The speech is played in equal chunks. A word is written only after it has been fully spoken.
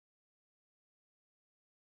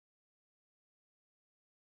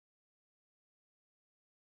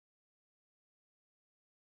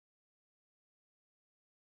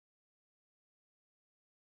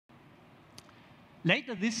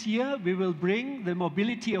Later this year, we will bring the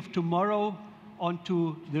mobility of tomorrow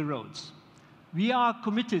onto the roads. We are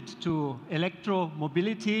committed to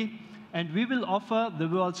electromobility, and we will offer the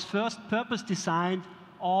world's first purpose-designed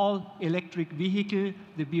all-electric vehicle,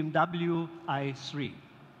 the BMW i3.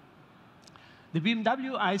 The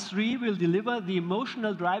BMW i3 will deliver the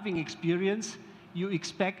emotional driving experience you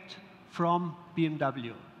expect from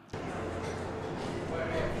BMW.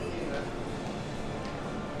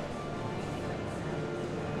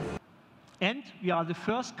 And we are the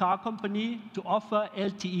first car company to offer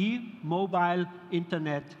LTE mobile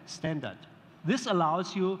internet standard. This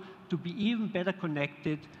allows you to be even better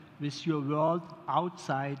connected with your world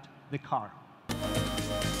outside the car.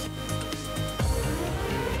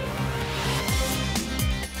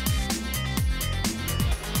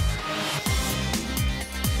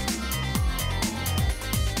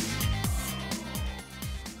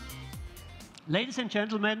 Ladies and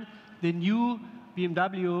gentlemen, the new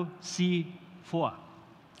BMW C4.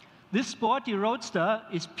 This sporty roadster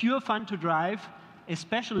is pure fun to drive,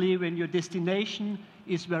 especially when your destination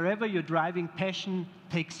is wherever your driving passion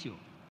takes you.